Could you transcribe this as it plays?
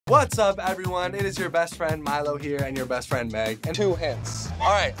What's up, everyone? It is your best friend Milo here and your best friend Meg. And 2 hints.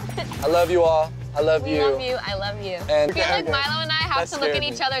 All right. I love you all. I love you. We love you. I love you. And I feel like Milo and I have to look in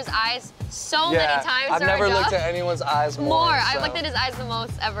each other's eyes so many times. I've never looked at anyone's eyes more. So. I've looked at his eyes the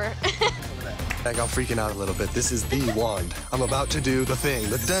most ever. Meg, I'm freaking out a little bit. This is the wand. I'm about to do the thing,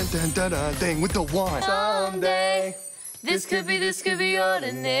 the dun dun dun dun thing with the wand. Someday, this could be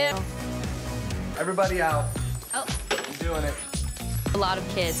ordinary. Everybody out. Oh. I'm doing it. A lot of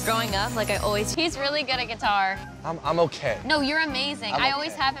kids. Growing up, like he's really good at guitar. I'm okay. No, you're amazing. I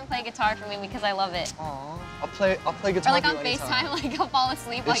always have him play guitar for me because I love it. Aww. I'll play guitar. Or like on FaceTime, like I'll fall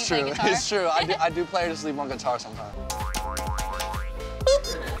asleep while you play guitar. It's true. I do play to sleep on guitar sometimes.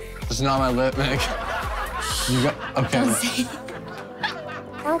 It's not my lip, Meg. You got okay.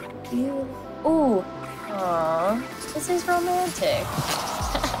 How cute. Ooh. Aww. This is romantic.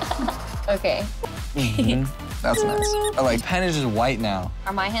 Okay. That's nice. I like pen is just white now.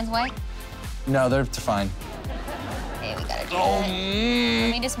 Are my hands white? No, they're fine. Okay, we gotta do it.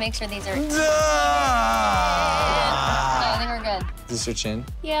 Let me just make sure these are. Okay, I think we're good. Is this your chin?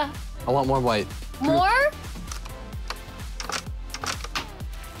 Yeah. I want more white. More?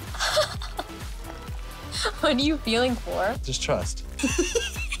 What are you feeling for? Just trust.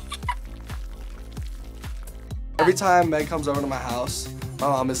 Every time Meg comes over to my house, my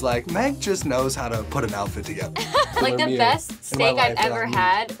mom is like, Meg just knows how to put an outfit together. Like the best steak I've ever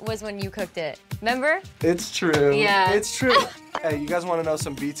had was when you cooked it. Remember? It's true. Yeah. It's true. Hey, you guys want to know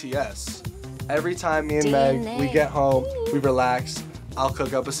some BTS? Every time me and Meg, we get home, we relax, I'll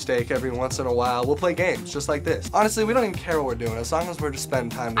cook up a steak every once in a while. We'll play games just like this. Honestly, we don't even care what we're doing. As long as we're just spending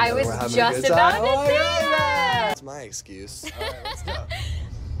time together, we're having a good time. I was just about to say that. That's my excuse. All right, let's go.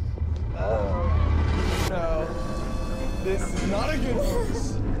 Oh, no. This is not a good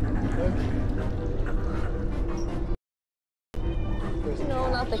voice. No,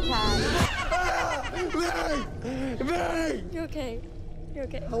 not the cat. Meg! Meg! You're okay. You're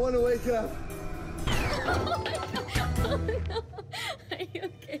okay. I want to wake up. Oh, no. Are you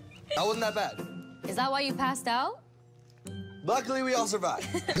okay? That wasn't that bad. Is that why you passed out? Luckily, we all survived.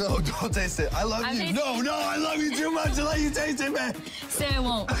 No, don't taste it. I love you. No, I love you too much to let you taste it, man. Say I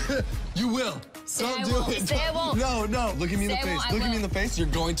won't. You will. Don't do it. Say I won't. No. Look at me in the face. Look at me in the face. You're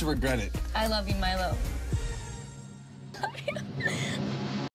going to regret it. I love you, Milo.